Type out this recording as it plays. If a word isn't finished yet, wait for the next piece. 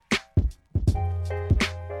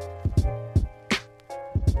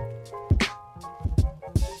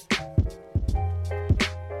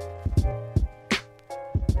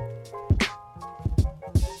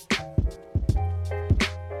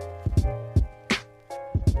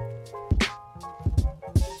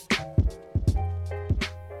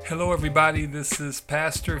Hello, everybody. This is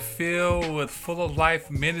Pastor Phil with Full of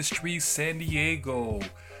Life Ministries San Diego.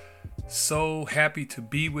 So happy to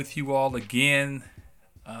be with you all again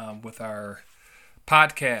with our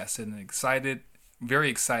podcast, and very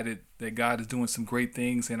excited that God is doing some great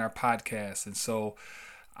things in our podcast. And so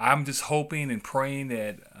I'm just hoping and praying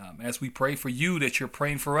that as we pray for you, that you're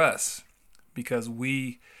praying for us, because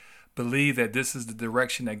we believe that this is the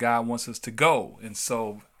direction that God wants us to go. And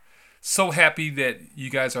so happy that you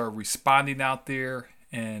guys are responding out there,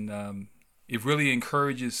 and it really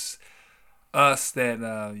encourages us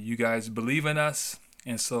that you guys believe in us.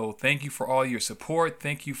 And so thank you for all your support.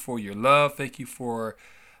 Thank you for your love. Thank you for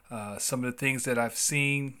some of the things that I've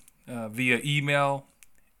seen via email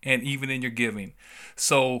and even in your giving.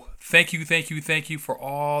 So thank you for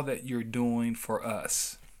all that you're doing for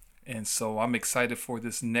us. And so I'm excited for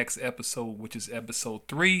this next episode, which is episode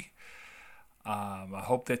 3. I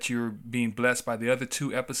hope that you're being blessed by the other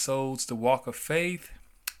 2 episodes, The Walk of Faith.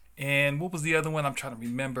 And what was the other one? I'm trying to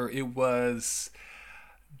remember. It was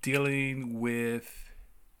dealing with,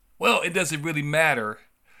 well, it doesn't really matter.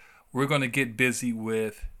 We're going to get busy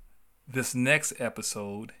with this next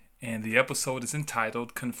episode. And the episode is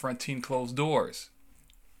entitled Confronting Closed Doors.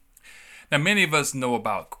 Now, many of us know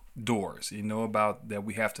about doors. You know about that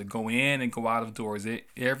we have to go in and go out of doors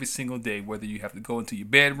every single day, whether you have to go into your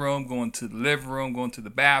bedroom, go into the living room, go into the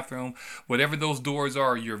bathroom, whatever those doors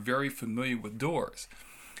are, you're very familiar with doors.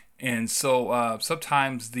 And so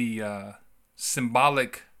sometimes the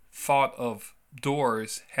symbolic thought of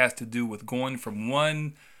doors has to do with going from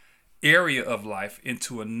one area of life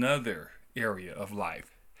into another area of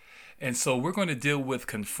life. And so we're going to deal with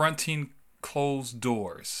confronting closed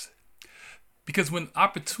doors. Because when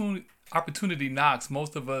opportunity knocks,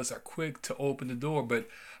 most of us are quick to open the door. But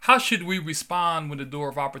how should we respond when the door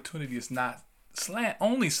of opportunity is not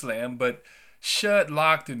only slammed, but shut,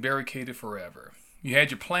 locked, and barricaded forever? You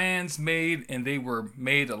had your plans made, and they were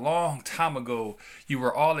made a long time ago. You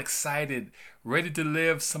were all excited, ready to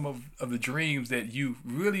live some of the dreams that you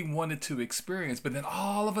really wanted to experience. But then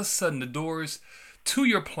all of a sudden, the doors to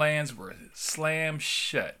your plans were slammed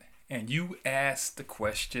shut. And you asked the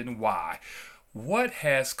question, why? What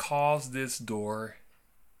has caused this door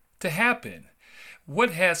to happen?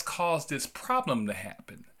 What has caused this problem to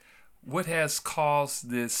happen? What has caused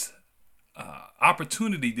this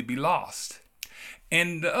opportunity to be lost?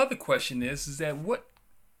 And the other question is that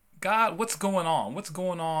what's going on? What's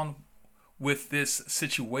going on with this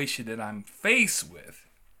situation that I'm faced with?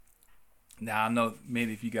 Now, I know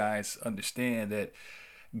many of you guys understand that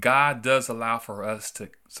God does allow for us to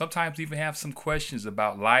sometimes even have some questions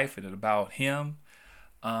about life and about Him.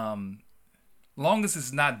 Long as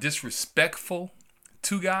it's not disrespectful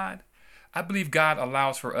to God, I believe God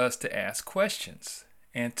allows for us to ask questions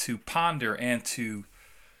and to ponder and to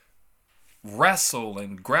wrestle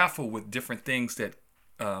and grapple with different things that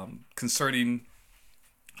concerning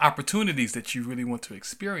opportunities that you really want to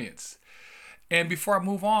experience. And before I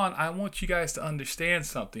move on, I want you guys to understand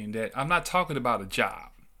something, that I'm not talking about a job.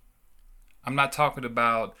 I'm not talking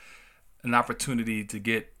about an opportunity to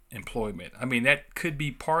get employment. I mean, that could be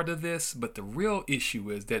part of this, but the real issue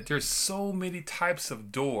is that there's so many types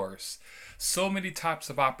of doors, so many types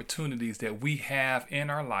of opportunities that we have in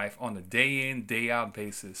our life on a day in, day out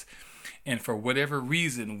basis. And for whatever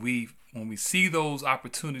reason, when we see those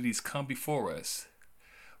opportunities come before us,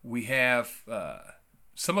 we have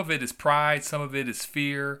some of it is pride, some of it is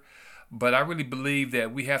fear. But I really believe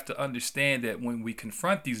that we have to understand that when we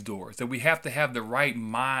confront these doors, that we have to have the right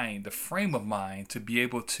mind, the frame of mind to be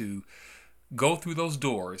able to go through those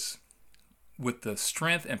doors with the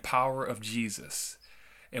strength and power of Jesus.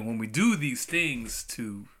 And when we do these things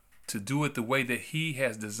to do it the way that He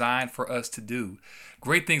has designed for us to do,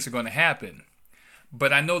 great things are going to happen.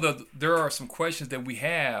 But I know that there are some questions that we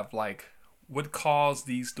have, like, what caused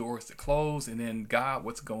these doors to close? And then, God,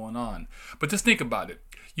 what's going on? But just think about it.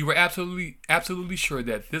 You were absolutely sure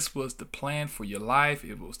that this was the plan for your life.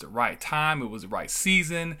 It was the right time. It was the right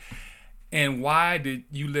season. And why did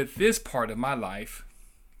you let this part of my life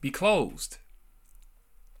be closed?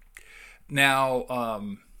 Now,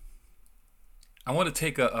 I want to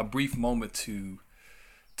take a brief moment to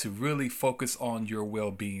really focus on your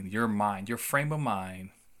well-being, your mind, your frame of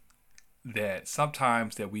mind. That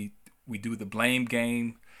sometimes that we do the blame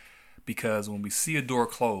game, because when we see a door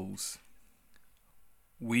close,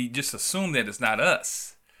 we just assume that it's not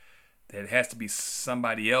us, that it has to be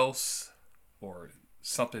somebody else or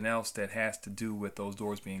something else that has to do with those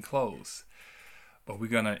doors being closed. But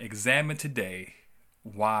we're going to examine today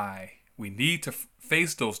why we need to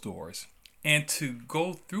face those doors and to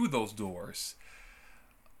go through those doors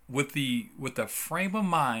with the frame of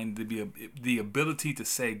mind, the ability to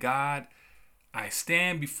say, God, I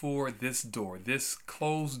stand before this door, this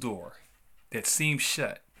closed door that seems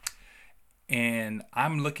shut, and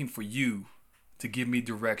I'm looking for you to give me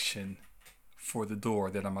direction for the door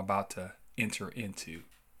that I'm about to enter into.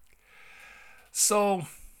 So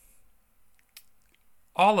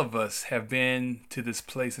all of us have been to this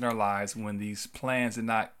place in our lives when these plans did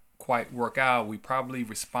not quite work out. We probably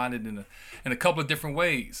responded in a couple of different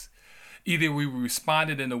ways. Either we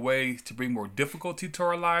responded in a way to bring more difficulty to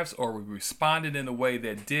our lives, or we responded in a way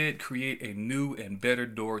that did create a new and better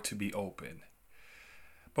door to be opened.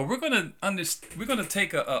 But we're gonna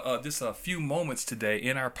take just a few moments today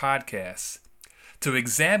in our podcast to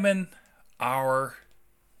examine our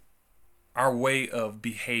way of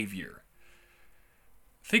behavior.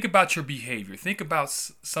 Think about your behavior. Think about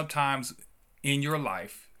sometimes in your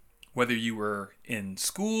life, whether you were in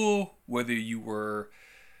school, whether you were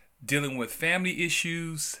dealing with family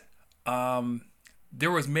issues,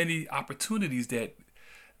 there was many opportunities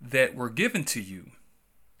that were given to you.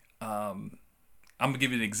 I'm gonna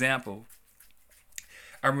give you an example.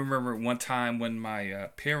 I remember one time when my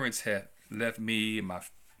parents had left me and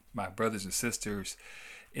my brothers and sisters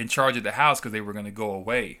in charge of the house because they were going to go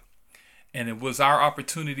away, and it was our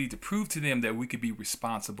opportunity to prove to them that we could be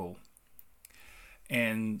responsible.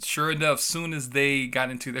 And sure enough, soon as they got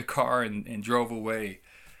into their car and drove away,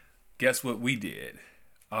 guess what we did?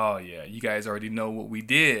 Oh yeah, you guys already know what we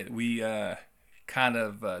did. We kind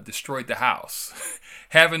of destroyed the house.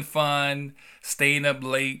 Having fun, staying up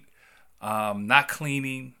late, not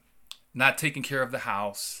cleaning, not taking care of the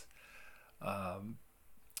house.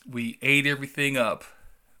 We ate everything up.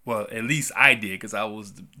 Well, at least I did, because I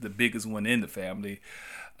was the biggest one in the family.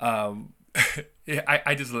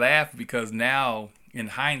 I just laugh because now, in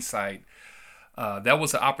hindsight, that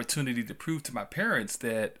was an opportunity to prove to my parents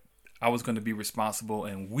that I was going to be responsible,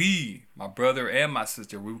 and we, my brother and my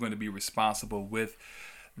sister, we were going to be responsible with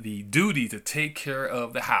the duty to take care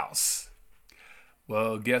of the house.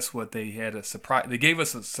 Well, guess what? They had a surprise. They gave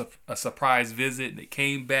us a surprise visit. They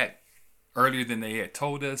came back earlier than they had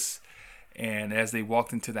told us. And as they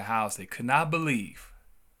walked into the house, they could not believe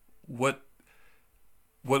what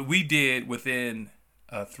we did within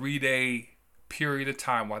a 3-day period of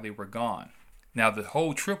time while they were gone. Now, the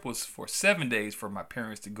whole trip was for 7 days for my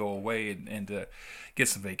parents to go away and to get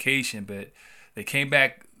some vacation, but they came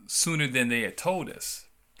back sooner than they had told us.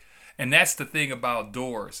 And that's the thing about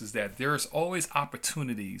doors, is that there's always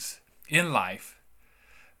opportunities in life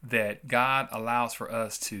that God allows for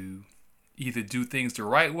us to either do things the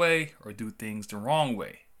right way or do things the wrong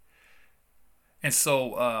way. And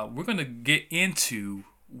so we're going to get into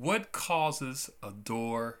what causes a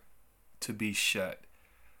door to be shut.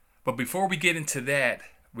 But before we get into that,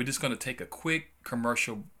 we're just going to take a quick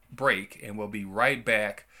commercial break, and we'll be right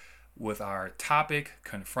back with our topic,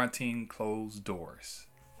 confronting closed doors.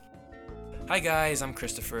 Hi guys, I'm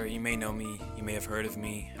Christopher. You may know me, you may have heard of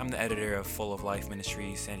me. I'm the editor of Full of Life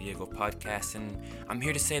Ministries San Diego podcast, and I'm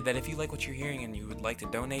here to say that if you like what you're hearing and you would like to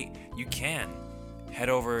donate, you can. Head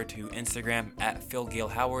over to Instagram at Phil Gale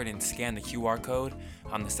Howard and scan the QR code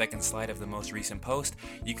on the second slide of the most recent post.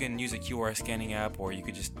 You can use a QR scanning app, or you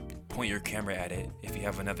could just point your camera at it if you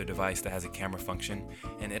have another device that has a camera function,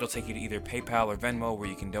 and it'll take you to either PayPal or Venmo where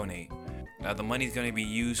you can donate. The money is going to be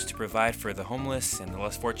used to provide for the homeless and the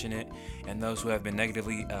less fortunate and those who have been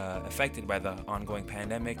negatively affected by the ongoing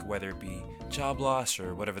pandemic, whether it be job loss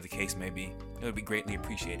or whatever the case may be. It would be greatly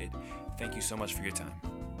appreciated. Thank you so much for your time.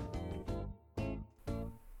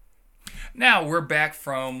 Now we're back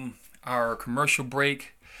from our commercial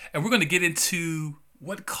break, and we're going to get into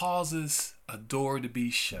what causes a door to be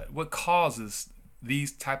shut. What causes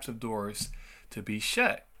these types of doors to be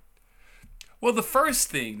shut? Well, the first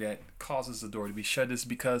thing that causes the door to be shut is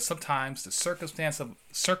because sometimes the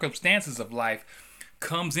circumstances of life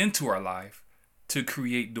comes into our life to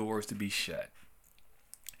create doors to be shut.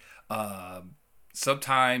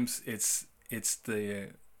 Sometimes it's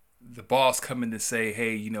the boss coming to say,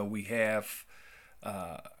 hey, you know,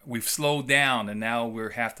 we've slowed down and now we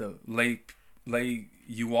have to lay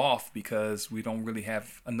you off because we don't really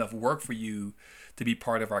have enough work for you to be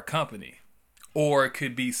part of our company. Or it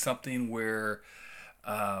could be something where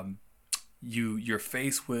you're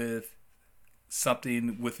faced with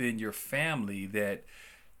something within your family that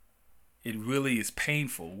it really is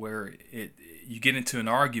painful, where you get into an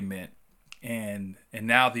argument and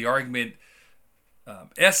now the argument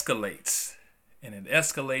escalates,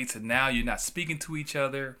 and now you're not speaking to each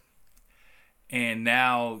other, and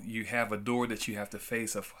now you have a door that you have to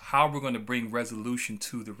face of how we're going to bring resolution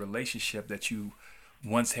to the relationship that you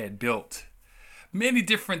once had built. many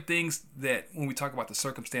different things that when we talk about the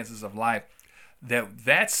circumstances of life,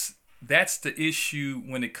 that's the issue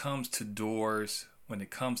when it comes to doors, when it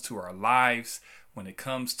comes to our lives, when it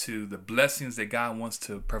comes to the blessings that God wants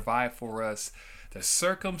to provide for us. The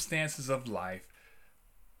circumstances of life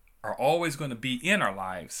are always going to be in our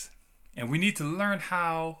lives, and we need to learn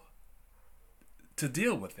how to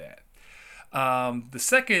deal with that. The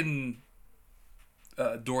second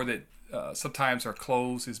door that sometimes are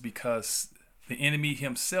closed is because the enemy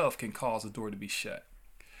himself can cause a door to be shut.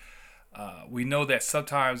 We know that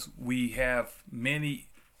sometimes we have many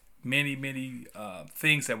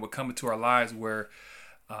things that will come into our lives where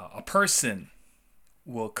a person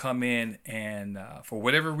will come in and for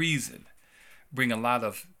whatever reason bring a lot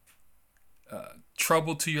of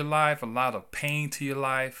trouble to your life, a lot of pain to your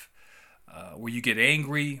life, where you get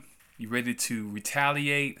angry, you're ready to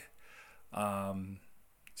retaliate.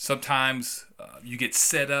 Sometimes you get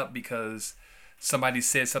set up because somebody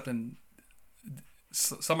said something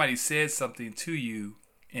to you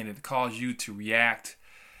and it caused you to react,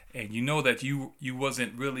 and you know that you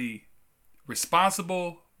wasn't really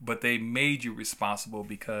responsible, but they made you responsible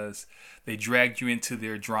because they dragged you into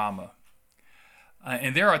their drama.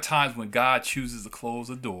 And there are times when God chooses to close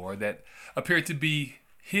a door that appeared to be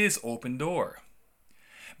his open door.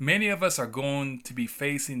 Many of us are going to be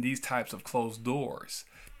facing these types of closed doors.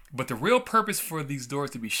 But the real purpose for these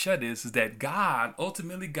doors to be shut is that God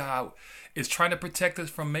is trying to protect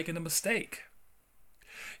us from making a mistake.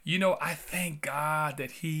 You know, I thank God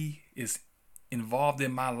that he is involved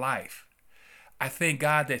in my life. I thank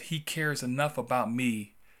God that he cares enough about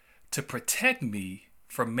me to protect me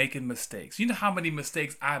from making mistakes. You know how many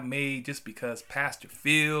mistakes I made just because Pastor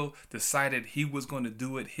Phil decided he was going to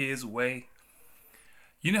do it his way?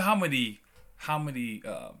 You know how many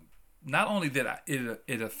not only that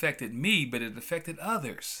it affected me, but it affected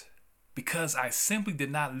others because I simply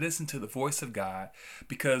did not listen to the voice of God,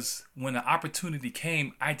 because when the opportunity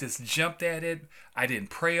came, I just jumped at it. I didn't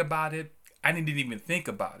pray about it. I didn't even think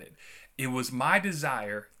about it. It was my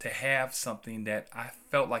desire to have something that I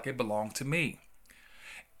felt like it belonged to me.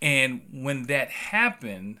 And when that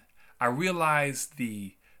happened, I realized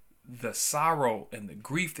the sorrow and the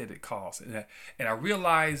grief that it caused. And I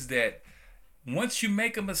realized that once you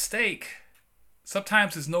make a mistake,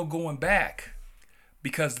 sometimes there's no going back,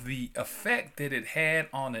 because the effect that it had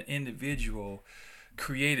on an individual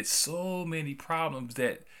created so many problems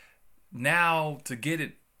that now to get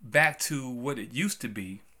it back to what it used to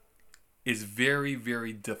be is very,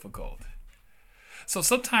 very difficult. So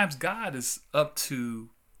sometimes God is up to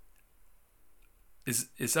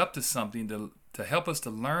something to help us to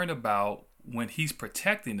learn about when he's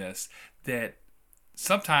protecting us, that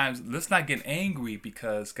sometimes let's not get angry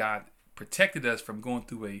because God protected us from going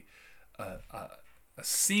through a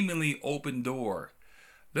seemingly open door.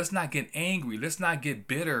 Let's not get angry. Let's not get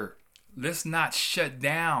bitter. Let's not shut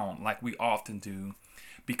down like we often do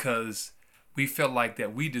because we felt like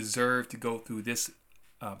that we deserve to go through this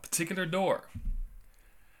particular door.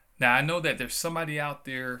 Now, I know that there's somebody out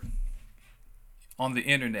there on the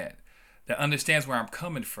internet that understands where I'm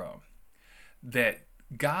coming from, that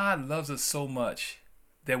God loves us so much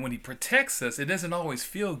that when he protects us, it doesn't always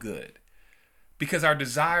feel good, because our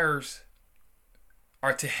desires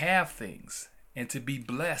are to have things and to be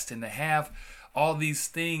blessed and to have all these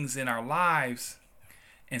things in our lives.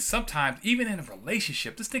 And sometimes even in a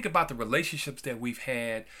relationship, just think about the relationships that we've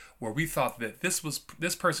had where we thought that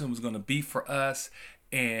this person was going to be for us,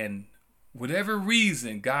 and whatever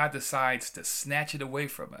reason, God decides to snatch it away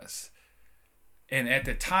from us. And at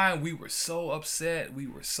the time, we were so upset, we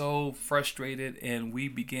were so frustrated, and we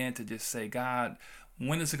began to just say, God,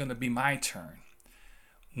 when is it going to be my turn?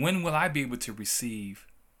 When will I be able to receive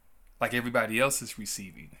like everybody else is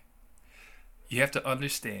receiving? You have to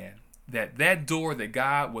understand that door that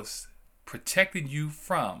God was protecting you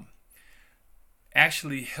from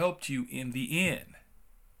actually helped you in the end.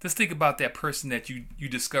 Just think about that person that you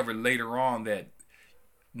discovered later on, that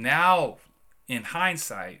now in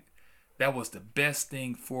hindsight, that was the best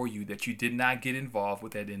thing for you, that you did not get involved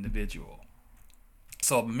with that individual.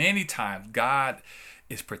 So many times God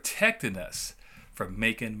is protecting us from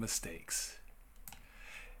making mistakes.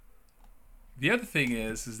 The other thing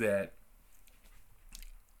is that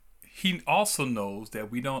he also knows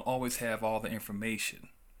that we don't always have all the information.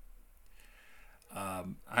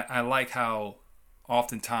 I like how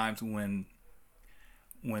oftentimes when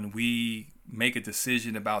we make a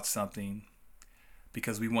decision about something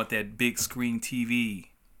because we want that big screen TV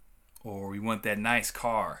or we want that nice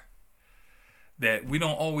car, that we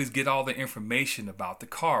don't always get all the information about the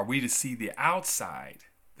car. We just see the outside,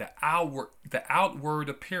 outward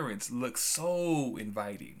appearance looks so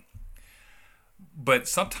inviting. But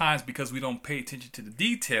sometimes because we don't pay attention to the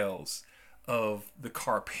details of the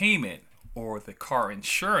car payment or the car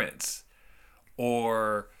insurance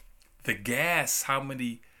or the gas, how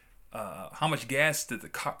much gas that the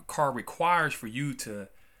car requires for you to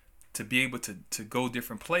be able to go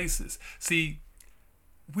different places. See,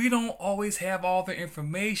 we don't always have all the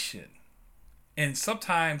information. And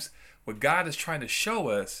sometimes what God is trying to show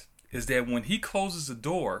us is that when he closes the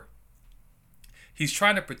door, he's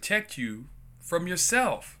trying to protect you from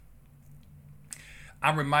yourself.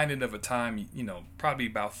 I'm reminded of a time, probably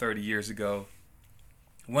about 30 years ago,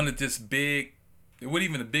 one of this big, it wasn't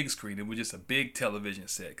even a big screen, it was just a big television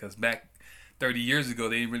set. Because back 30 years ago,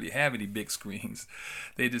 they didn't really have any big screens.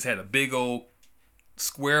 They just had a big old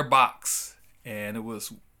square box, and it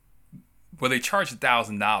was, well, they charged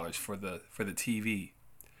 $1,000 for the TV.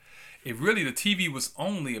 The TV was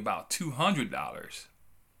only about $200.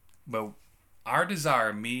 But our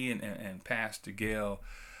desire, me and Pastor Gail,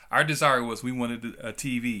 our desire was we wanted a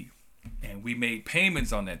TV. And we made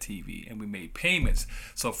payments on that TV. And we made payments.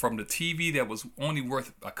 So from the TV that was only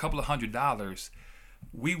worth a couple of $100,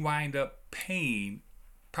 we wind up paying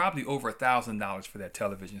probably over $1,000 for that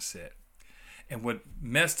television set. And what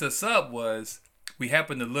messed us up was we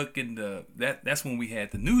happened to look in that's when we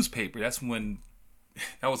had the newspaper. That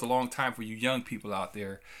was a long time for you young people out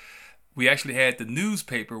there. We actually had the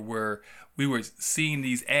newspaper where we were seeing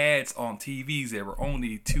these ads on TVs that were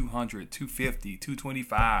only $200, $250, $225,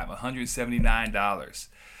 $179.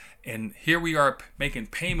 And here we are making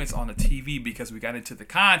payments on the TV because we got into the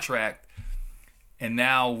contract, and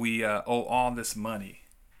now we owe all this money.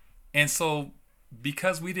 And so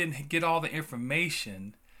because we didn't get all the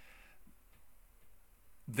information,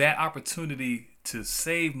 that opportunity to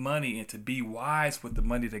save money and to be wise with the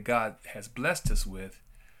money that God has blessed us with,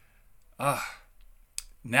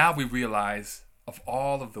 now we realize of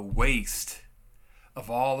all of the waste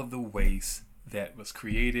that was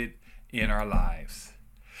created in our lives.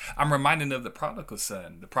 I'm reminded of the prodigal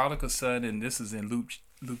son. The prodigal son, and this is in Luke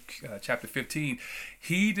chapter 15,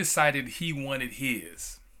 he decided he wanted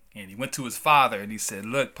his. And he went to his father and he said,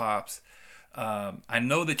 "Look, Pops, I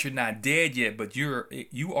know that you're not dead yet, but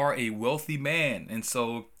you are a wealthy man. And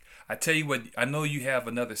so I tell you what, I know you have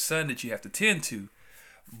another son that you have to tend to,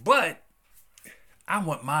 but I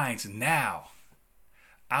want mine now.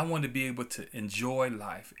 I want to be able to enjoy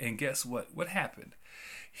life." And guess what? What happened?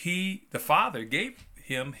 The father gave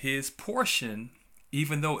him his portion,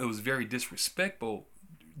 even though it was very disrespectful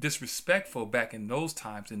back in those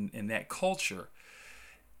times in that culture,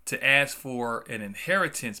 to ask for an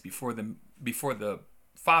inheritance before the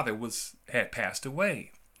father had passed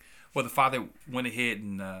away. Well, the father went ahead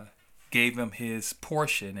and gave him his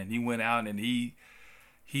portion, and he went out and he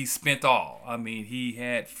spent all. I mean, he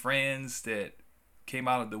had friends that came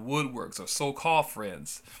out of the woodworks, or so-called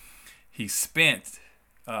friends. He spent.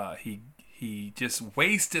 He just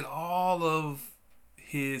wasted all of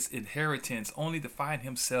his inheritance, only to find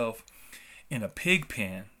himself in a pig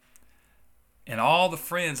pen, and all the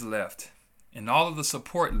friends left, and all of the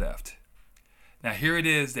support left. Now here it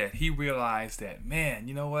is that he realized that, man,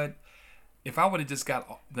 you know what? If I would have just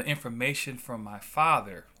got the information from my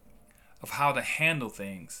father of how to handle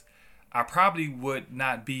things, I probably would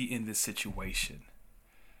not be in this situation.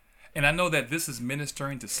 And I know that this is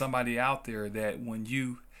ministering to somebody out there, that when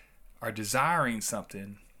you are desiring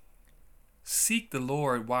something, seek the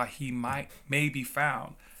Lord while he may be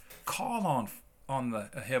found. Call on the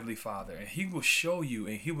Heavenly Father, and he will show you,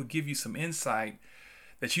 and he will give you some insight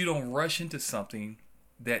that you don't rush into something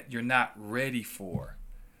that you're not ready for.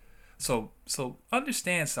 So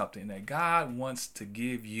understand something, that God wants to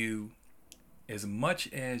give you as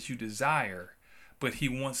much as you desire, but he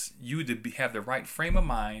wants you to have the right frame of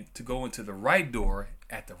mind to go into the right door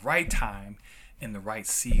at the right time in the right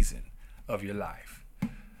season of your life.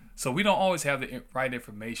 So we don't always have the right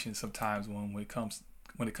information sometimes when it comes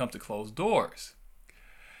to closed doors.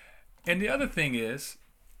 And the other thing is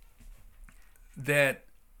that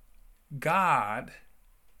God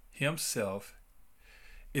himself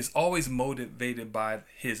is always motivated by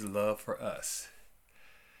his love for us.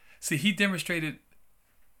 See, he demonstrated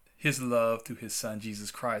his love through his son,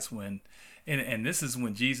 Jesus Christ, and this is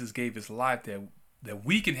when Jesus gave his life, that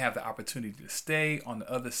we can have the opportunity to stay on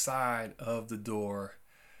the other side of the door,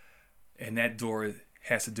 and that door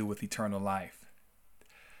has to do with eternal life.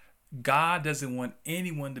 God doesn't want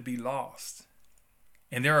anyone to be lost.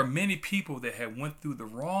 And there are many people that have went through the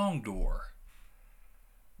wrong door,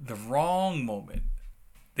 the wrong moment,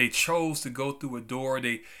 They chose to go through a door.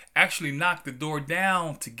 They actually knocked the door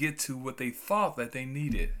down to get to what they thought that they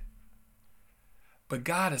needed. But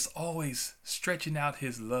God is always stretching out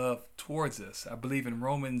his love towards us. I believe in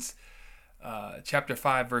Romans chapter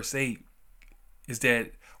 5, verse 8, is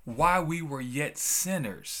that while we were yet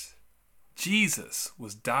sinners, Jesus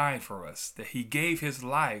was dying for us, that he gave his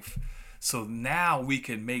life so now we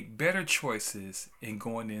can make better choices in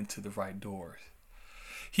going into the right doors.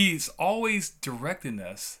 He's always directing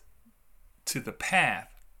us to the path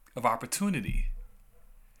of opportunity.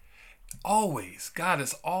 Always. God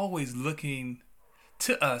is always looking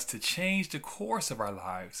to us to change the course of our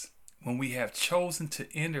lives when we have chosen to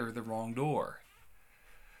enter the wrong door.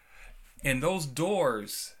 And those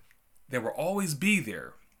doors that will always be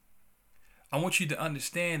there. I want you to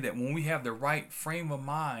understand that when we have the right frame of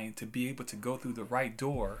mind to be able to go through the right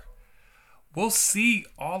door, we'll see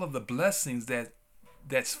all of the blessings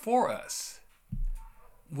that's for us.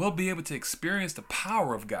 We'll be able to experience the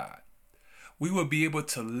power of God. We will be able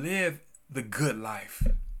to live the good life,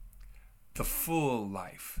 the full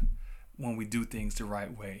life, when we do things the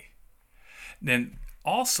right way. Then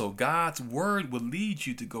also God's word will lead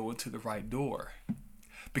you to go into the right door.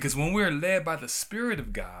 Because when we're led by the Spirit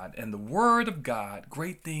of God and the Word of God,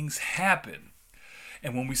 great things happen.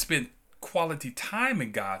 And when we spend quality time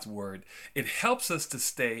in God's Word, it helps us to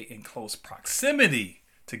stay in close proximity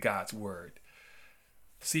to God's Word.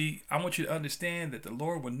 See, I want you to understand that the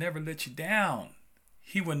Lord will never let you down.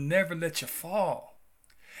 He will never let you fall.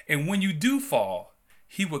 And when you do fall,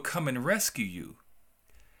 he will come and rescue you.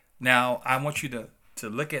 Now, I want you to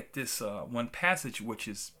look at this one passage, which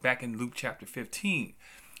is back in Luke chapter 15.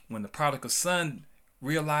 When the prodigal son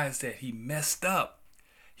realized that he messed up,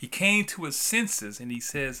 he came to his senses and he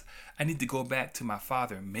says, I need to go back to my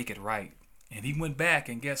father and make it right. And he went back,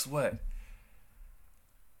 and guess what?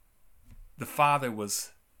 The father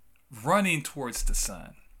was running towards the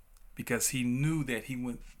son because he knew that he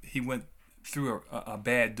went through a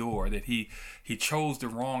bad door, that he chose the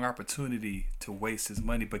wrong opportunity to waste his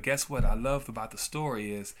money. But guess what I love about the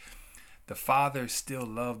story is the father still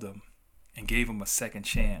loved him and gave him a second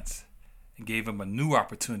chance and gave him a new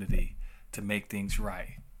opportunity to make things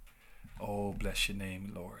right. Oh, bless your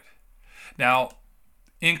name, Lord. Now,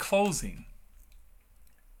 in closing,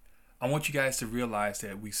 I want you guys to realize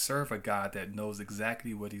that we serve a God that knows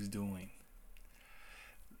exactly what he's doing.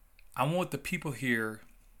 I want the people here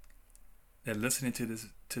that are listening to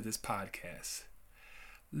this podcast,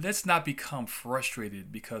 let's not become frustrated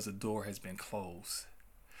because a door has been closed.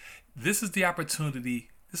 This is the opportunity.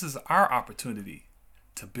 This is our opportunity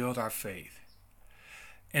to build our faith.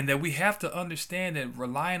 And that we have to understand that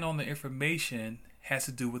relying on the information has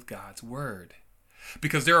to do with God's word.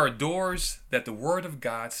 Because there are doors that the word of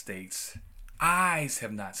God states, eyes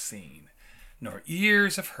have not seen, nor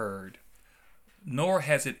ears have heard, nor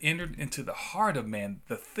has it entered into the heart of man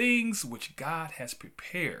the things which God has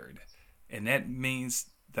prepared. And that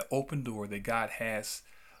means the open door that God has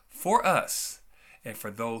for us and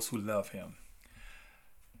for those who love him.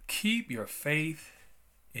 Keep your faith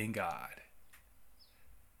in God.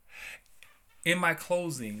 In my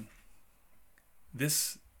closing,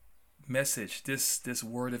 this message, this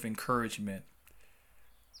word of encouragement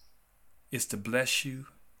is to bless you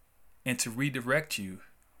and to redirect you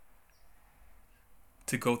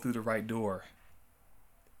to go through the right door.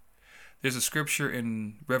 There's a scripture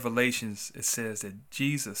in Revelations. It says that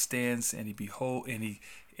Jesus stands and he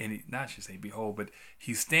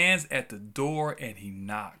stands at the door and he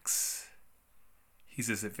knocks. He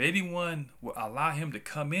says, if anyone will allow him to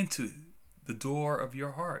come into the door of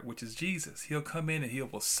your heart, which is Jesus, he'll come in and he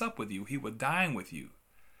will sup with you. He will dine with you.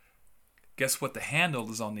 Guess what? The handle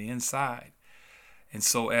is on the inside. And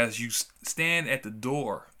so as you stand at the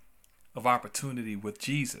door of opportunity with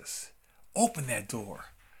Jesus, open that door.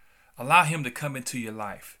 Allow him to come into your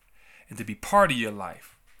life and to be part of your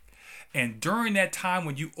life. And during that time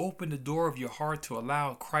when you open the door of your heart to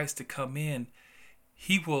allow Christ to come in,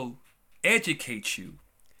 he will educate you.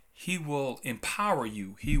 He will empower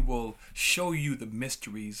you. He will show you the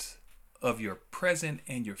mysteries of your present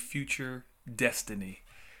and your future destiny.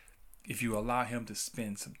 If you allow him to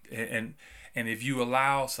spend some, and if you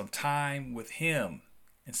allow some time with him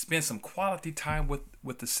and spend some quality time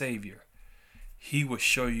with the Savior, he will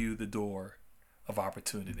show you the door of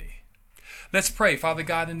opportunity. Let's pray. Father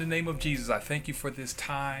God, in the name of Jesus, I thank you for this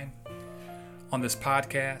time on this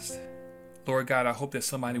podcast. Lord God, I hope that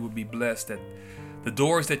somebody will be blessed, that the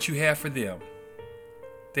doors that you have for them,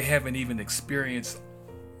 they haven't even experienced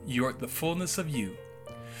the fullness of you.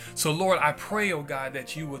 So Lord, I pray, oh God,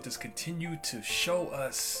 that you will just continue to show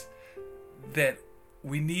us that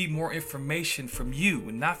we need more information from you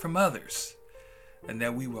and not from others. And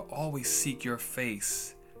that we will always seek your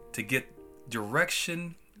face to get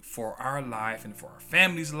direction for our life and for our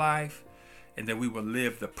family's life, and that we will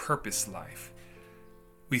live the purpose life.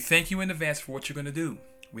 We thank you in advance for what you're going to do.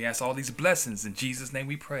 We ask all these blessings in Jesus' name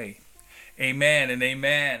we pray. Amen and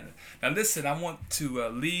amen. Now listen, I want to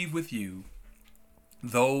leave with you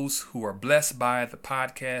those who are blessed by the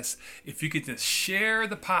podcast. If you could just share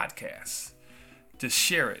the podcast, just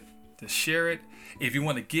share it. If you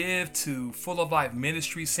want to give to Full of Life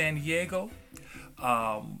Ministry San Diego,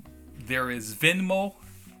 there is Venmo.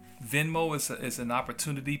 Venmo is an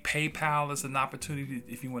opportunity. PayPal is an opportunity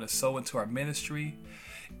if you want to sow into our ministry.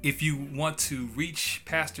 If you want to reach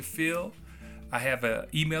Pastor Phil, I have an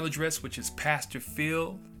email address, which is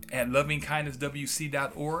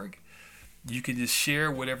pastorphil@lovingkindnesswc.org. You can just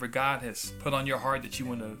share whatever God has put on your heart that you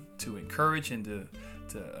want to encourage and to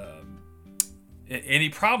any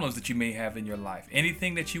problems that you may have in your life.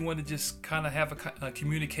 Anything that you want to just kind of have a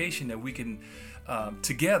communication that we can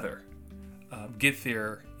together get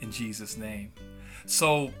there in Jesus' name.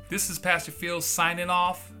 So this is Pastor Phil signing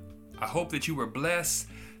off. I hope that you were blessed.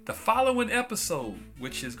 The following episode,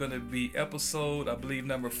 which is going to be episode, I believe,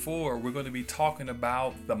 number 4, we're going to be talking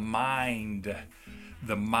about the mind.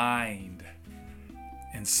 The mind.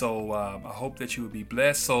 And so I hope that you will be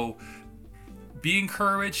blessed. So be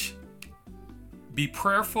encouraged. Be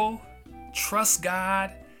prayerful. Trust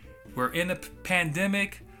God. We're in a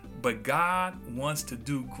pandemic, but God wants to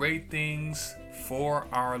do great things for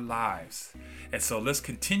our lives. And so let's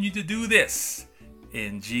continue to do this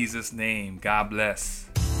in Jesus' name. God bless.